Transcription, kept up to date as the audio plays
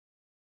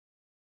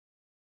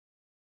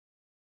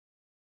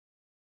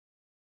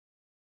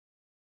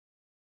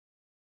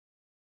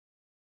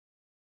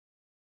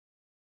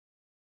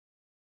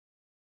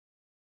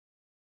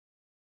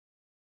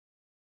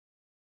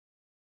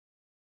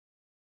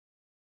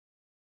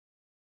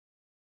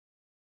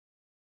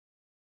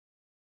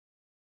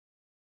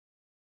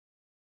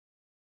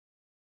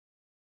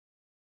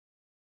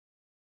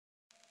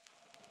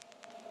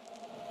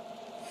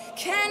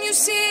Can you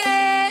see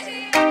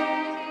it?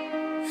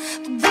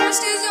 The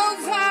worst is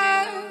over.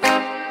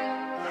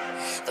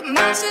 The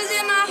monsters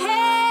in my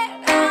head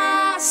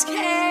are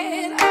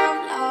scared of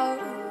love.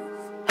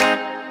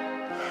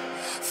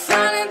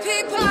 Finding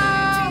people,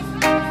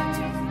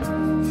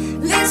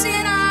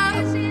 listen up.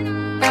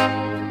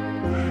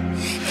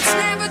 It's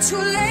never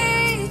too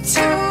late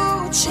to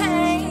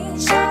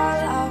change your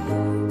love.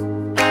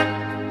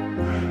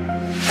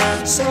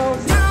 So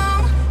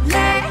don't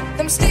let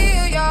them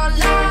steal your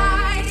life.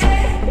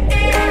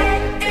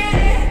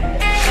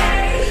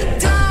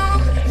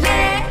 Don't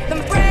let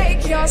them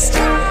break your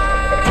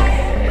stride.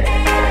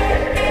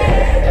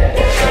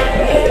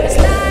 There's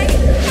light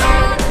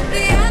on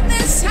the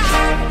other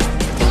side.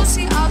 You'll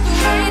see all the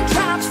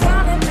raindrops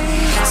falling me.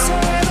 It's a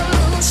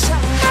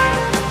revolution.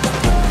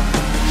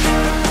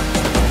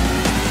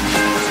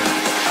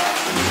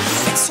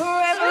 It's a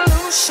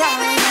revolution.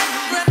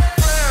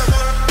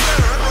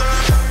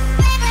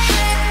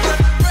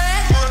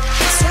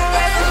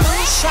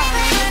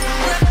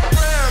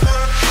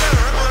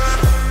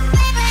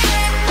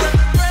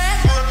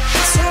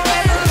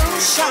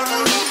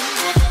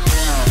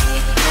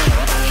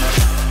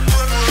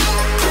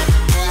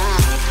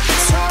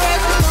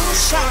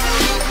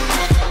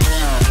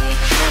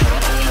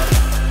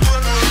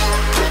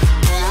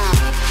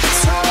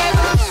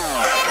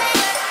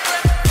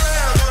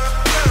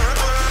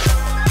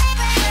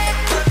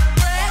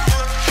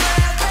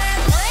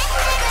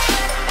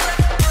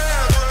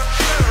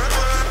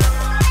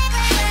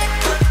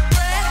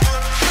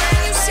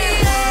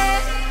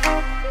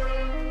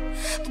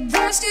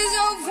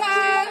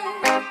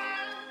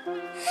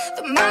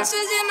 The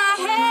monsters in my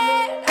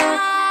head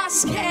are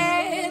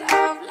scared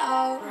of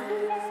love.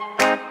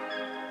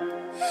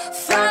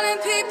 Finding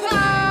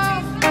people,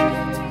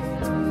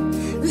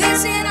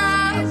 listen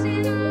up.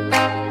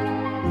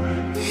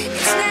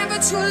 It's never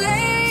too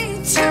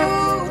late to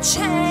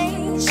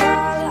change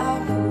your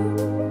love.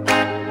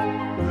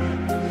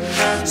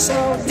 So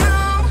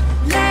don't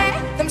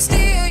let them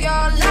steal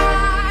your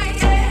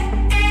life.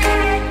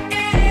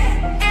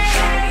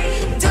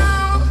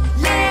 Don't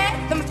let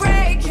them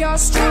break your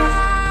stride.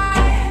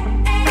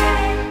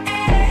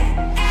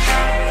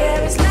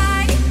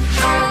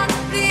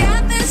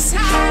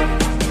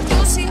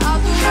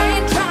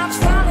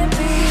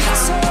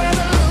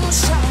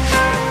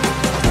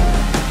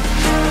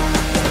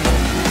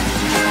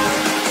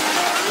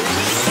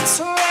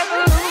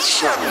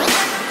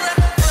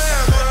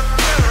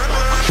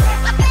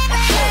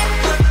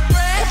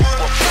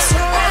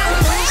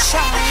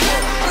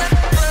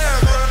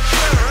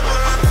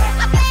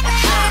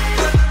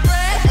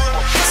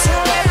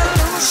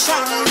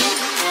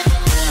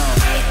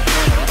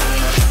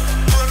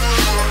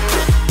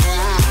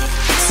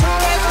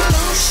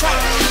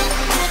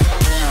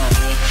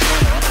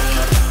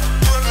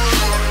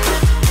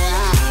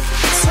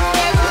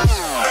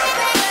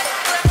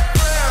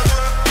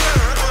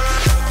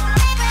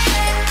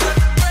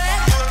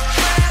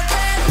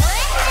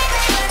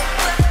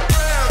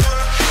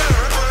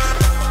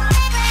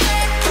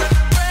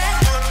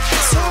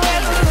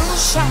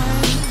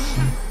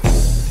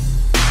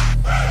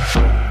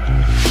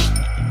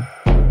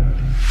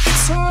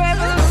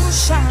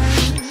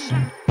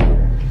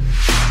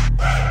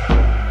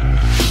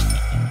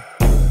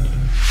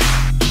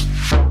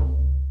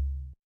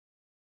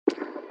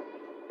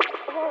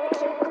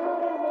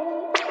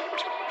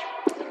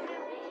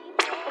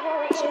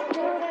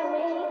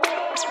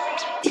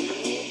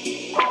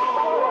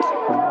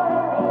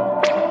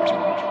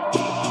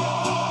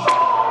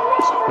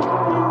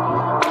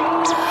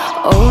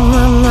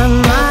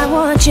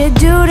 What you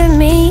do to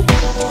me,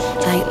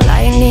 like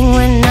lightning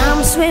when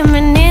I'm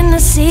swimming in the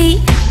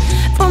sea.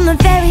 From the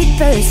very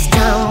first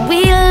time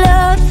we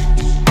loved,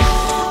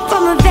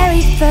 from the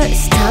very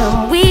first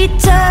time we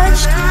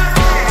touched,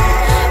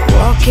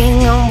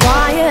 walking on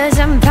wires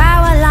and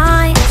power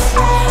lines.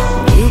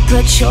 You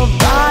put your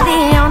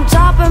body on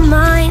top of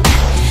mine.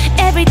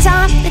 Every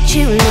time that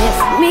you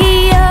lift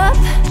me up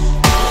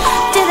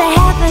to the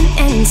heaven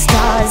and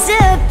stars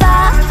above.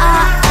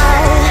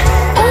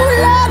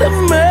 Lord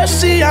of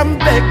mercy, I'm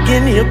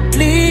begging you,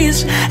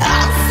 please.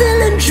 I'm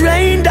feeling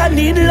drained, I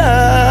need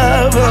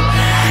love.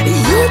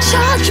 You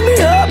charge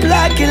me up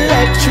like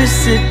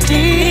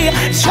electricity.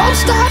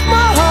 Jumpstart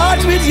my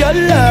heart with your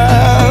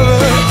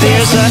love.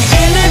 There's an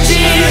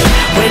energy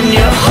when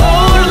you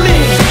hold me,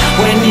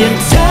 when you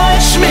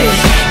touch me.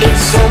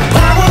 It's so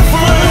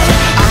powerful,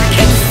 I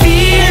can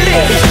feel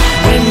it.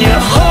 When you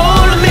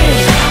hold me,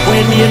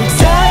 when you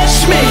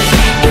touch me.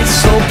 It's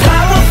so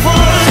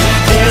powerful.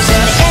 There's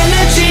an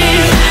energy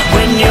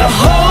when you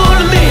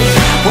hold me,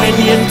 when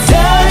you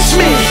touch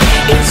me.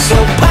 It's so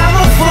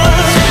powerful,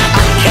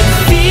 I can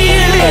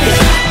feel it.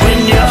 When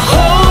you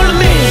hold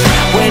me,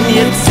 when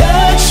you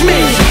touch me.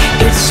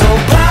 It's so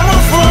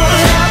powerful.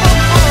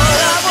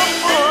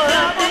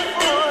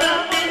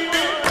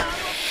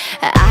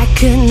 I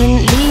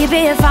couldn't leave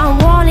if I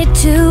wanted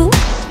to,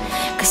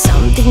 'cause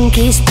something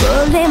keeps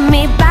pulling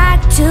me back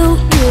to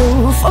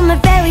you. From the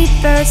very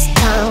first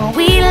time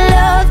we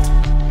loved,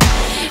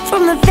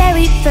 from the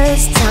very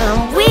first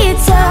time we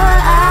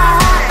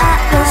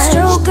touched. The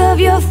stroke of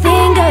your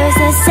fingers,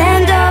 the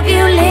scent of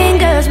you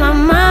lingers. My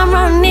mind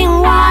running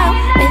wild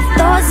with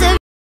thoughts of.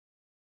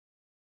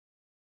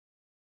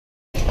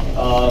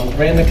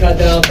 Ran the cut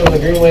down from the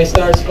Greenway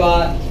start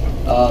spot.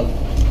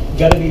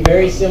 Going to be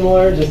very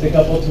similar, just a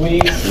couple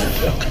tweaks.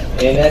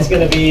 And that's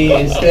going to be,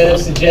 instead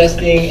of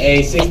suggesting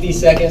a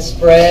 60-second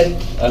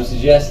spread, I'm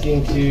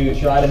suggesting to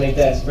try to make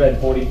that spread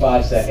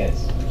 45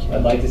 seconds.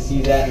 I'd like to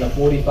see that in the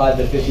 45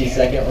 to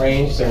 50-second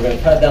range. So we're going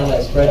to cut down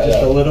that spread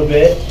just a little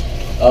bit.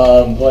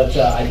 But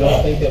I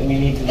don't think that we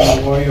need to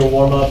do warrior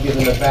warm-up,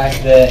 given the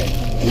fact that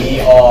we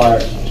are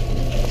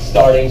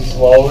starting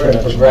slower and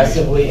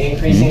progressively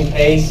increasing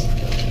pace.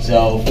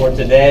 So for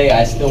today,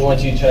 I still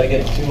want you to try to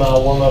get a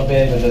 2-mile warm-up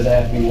in, but it doesn't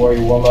have to be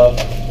warrior warm-up.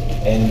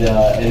 And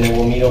then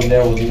we'll meet over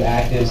there, we'll do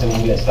actives, and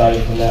we'll get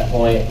started from that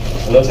point.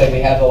 It looks like we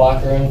have the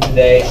locker room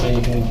today, so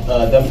you can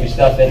dump your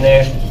stuff in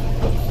there.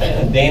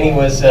 Danny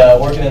was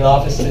working in the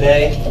office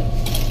today.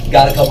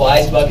 Got a couple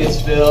ice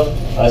buckets filled,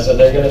 so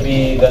they're going to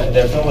be,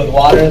 they're filled with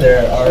water.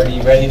 They're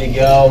already ready to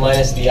go,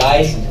 minus the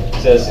ice.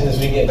 So as soon as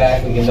we get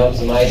back, we can dump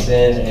some ice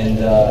in and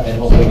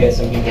hopefully get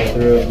some people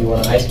through if you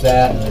want an ice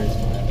bath.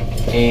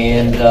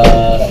 And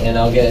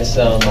I'll get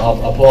some.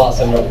 I'll pull out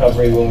some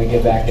recovery when we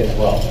get back as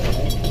well.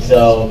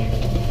 So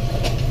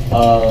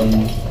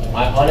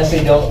I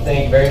honestly don't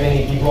think very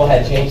many people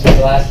had changed since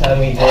the last time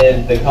we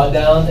did the cut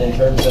down in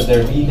terms of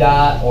their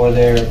VDOT or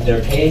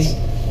their pace.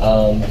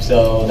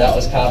 So that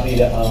was copied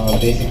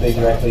basically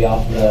directly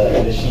off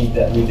the sheet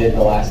that we did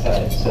the last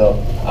time.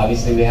 So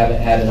obviously we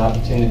haven't had an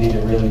opportunity to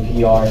really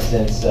PR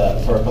since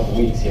for a couple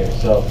weeks here.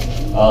 So.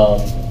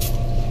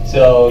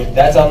 So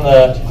that's on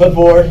the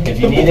clipboard if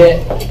you need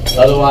it.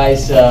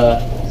 Otherwise,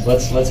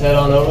 let's head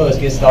on over. Let's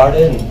get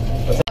started.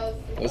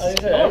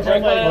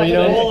 Well, you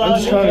know, I'm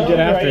just trying to get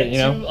after it. You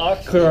know,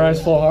 clear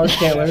eyes, full hearts,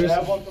 can't lose. You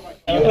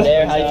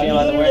there? How you feeling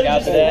about the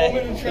workout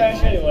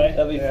today?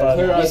 That'll be fun.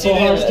 Clear eyes, full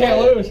hearts,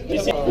 can't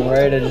lose. I'm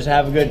ready to just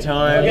have a good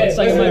time. It's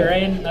like in my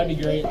rain. That'd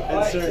be great. Go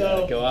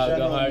out, go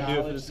hard, do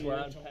it for the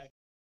squad.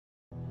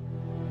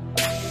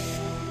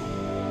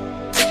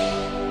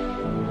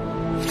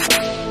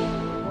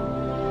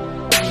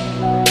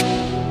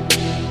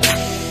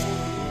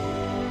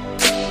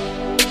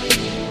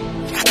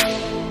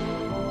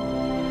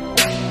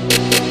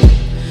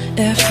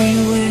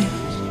 Everywhere,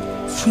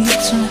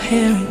 freaks and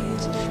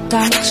herrings,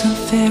 dykes and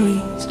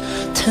fairies,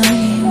 tell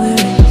me where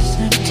it's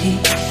empty.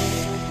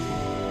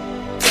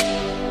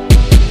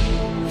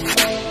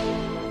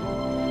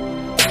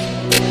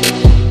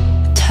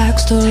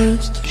 Tax the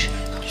rich,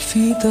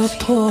 feed the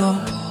poor,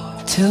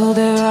 till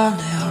there are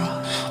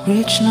no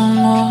rich no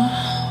more.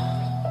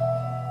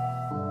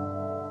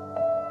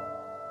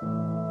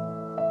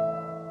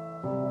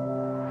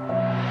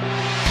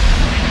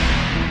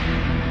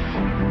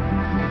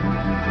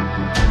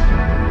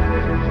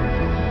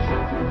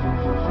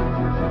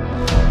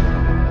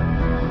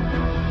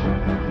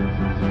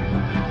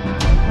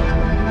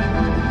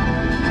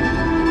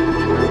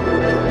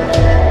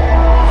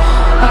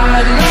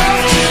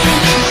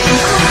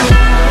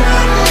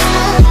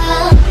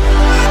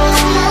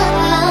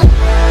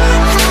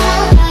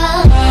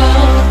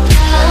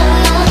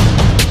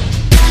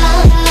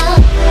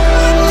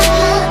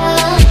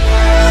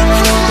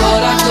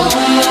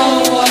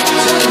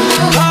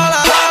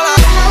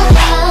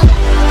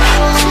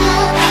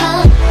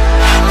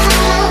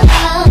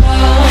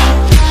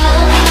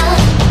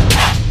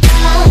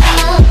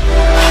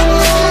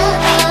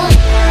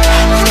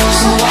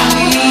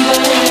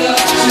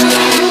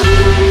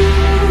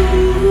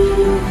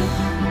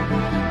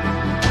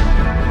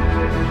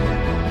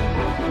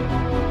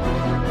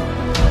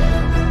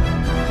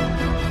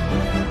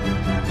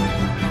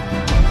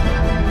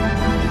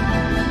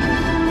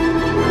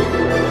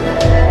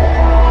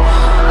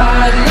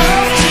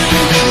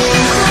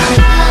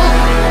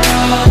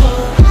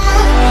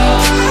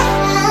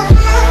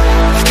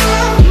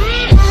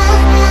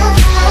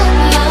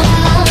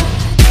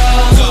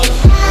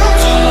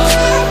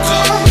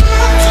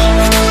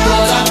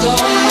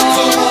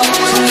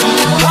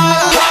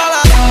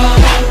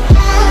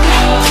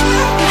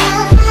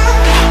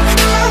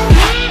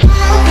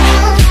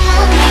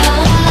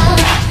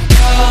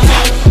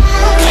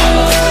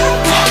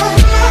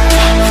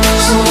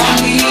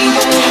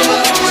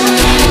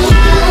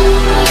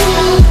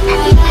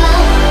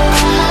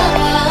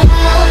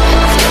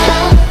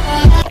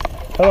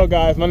 Hello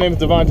guys, my name is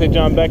Devontae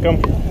John Beckham.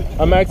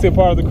 I'm actually a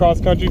part of the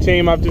cross-country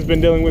team. I've just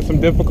been dealing with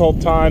some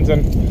difficult times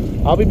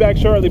and I'll be back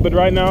shortly, but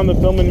right now I'm the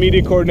film and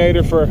media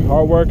coordinator for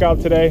our workout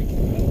today.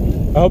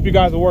 I hope you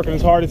guys are working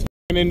as hard as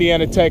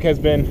Indiana Tech has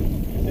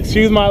been.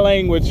 Excuse my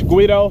language,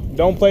 Guido,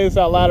 don't play this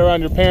out loud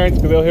around your parents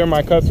because they'll hear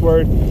my cuss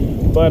word.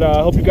 But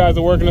I hope you guys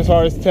are working as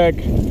hard as Tech.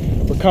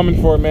 We're coming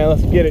for it, man,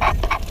 let's get it.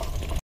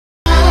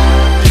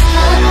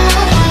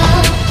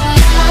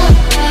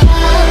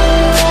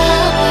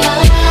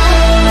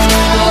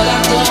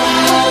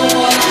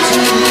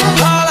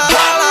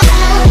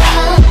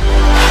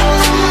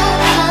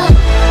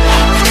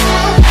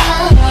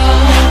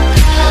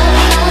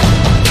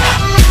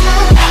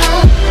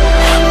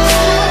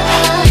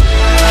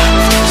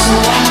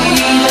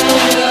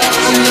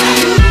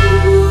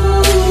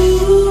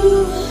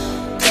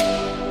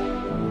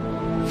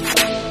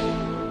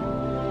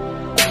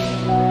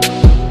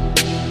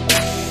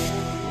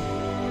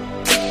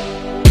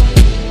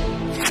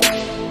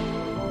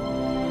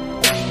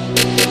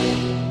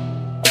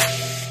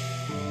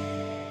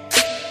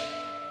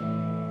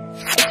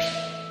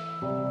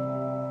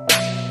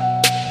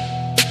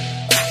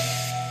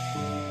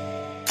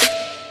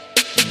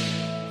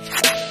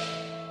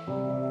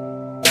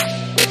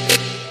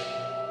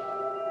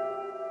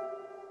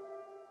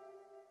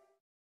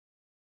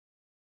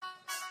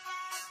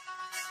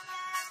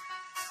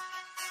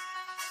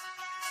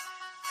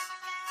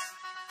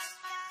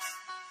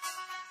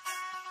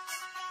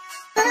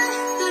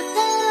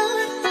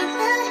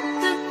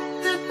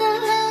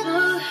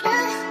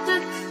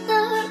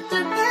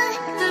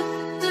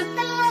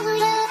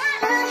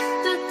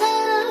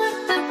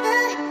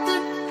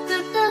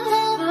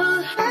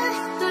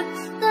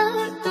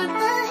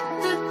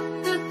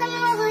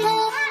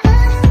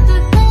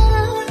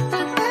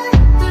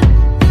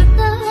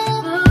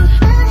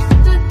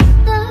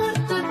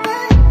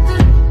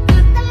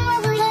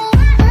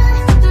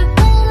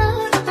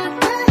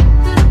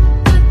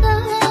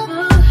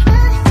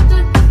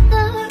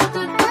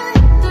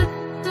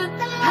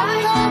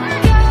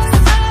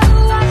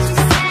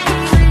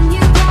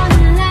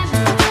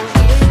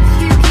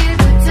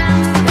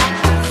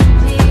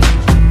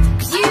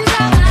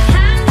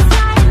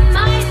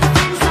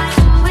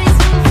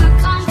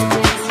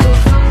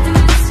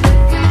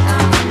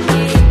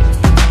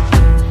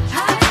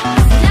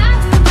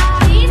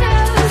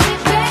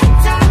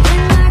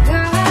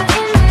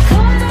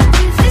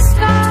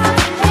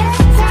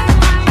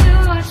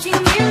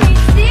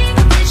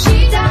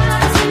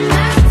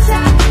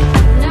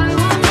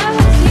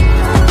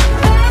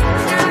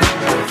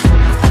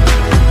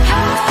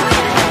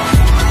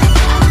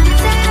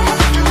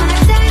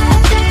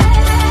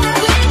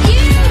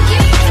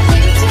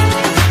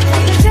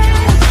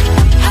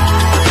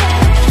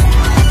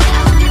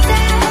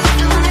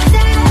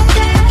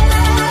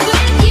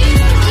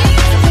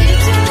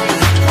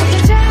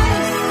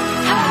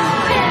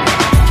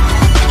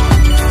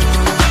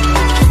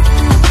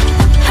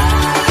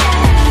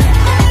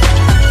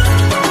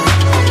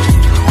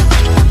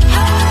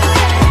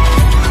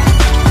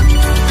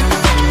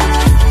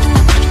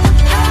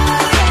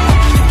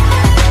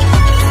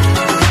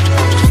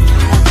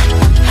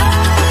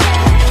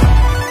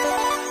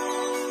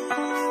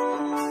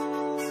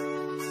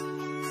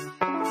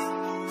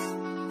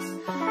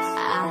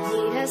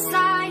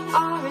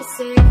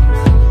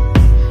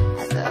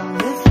 I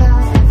thought we